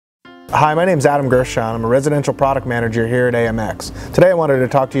Hi, my name is Adam Gershon. I'm a residential product manager here at AMX. Today I wanted to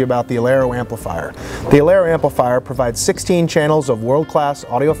talk to you about the Alero amplifier. The Alero amplifier provides 16 channels of world-class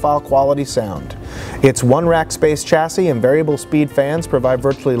audiophile quality sound. Its one rack space chassis and variable speed fans provide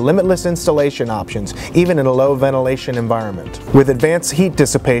virtually limitless installation options, even in a low ventilation environment. With advanced heat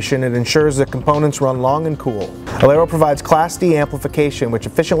dissipation, it ensures that components run long and cool. Alero provides Class D amplification, which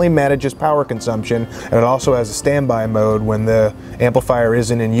efficiently manages power consumption, and it also has a standby mode. When the amplifier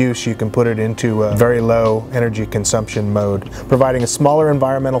isn't in use, you can put it into a very low energy consumption mode, providing a smaller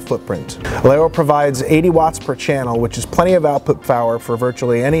environmental footprint. Alero provides 80 watts per channel, which is plenty of output power for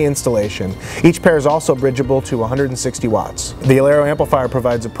virtually any installation. Each pair is also bridgeable to 160 watts. The Alero amplifier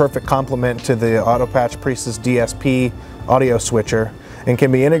provides a perfect complement to the Autopatch Priestess DSP audio switcher and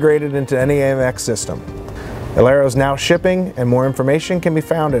can be integrated into any AMX system. Alero is now shipping, and more information can be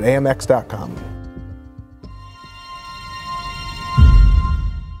found at amx.com.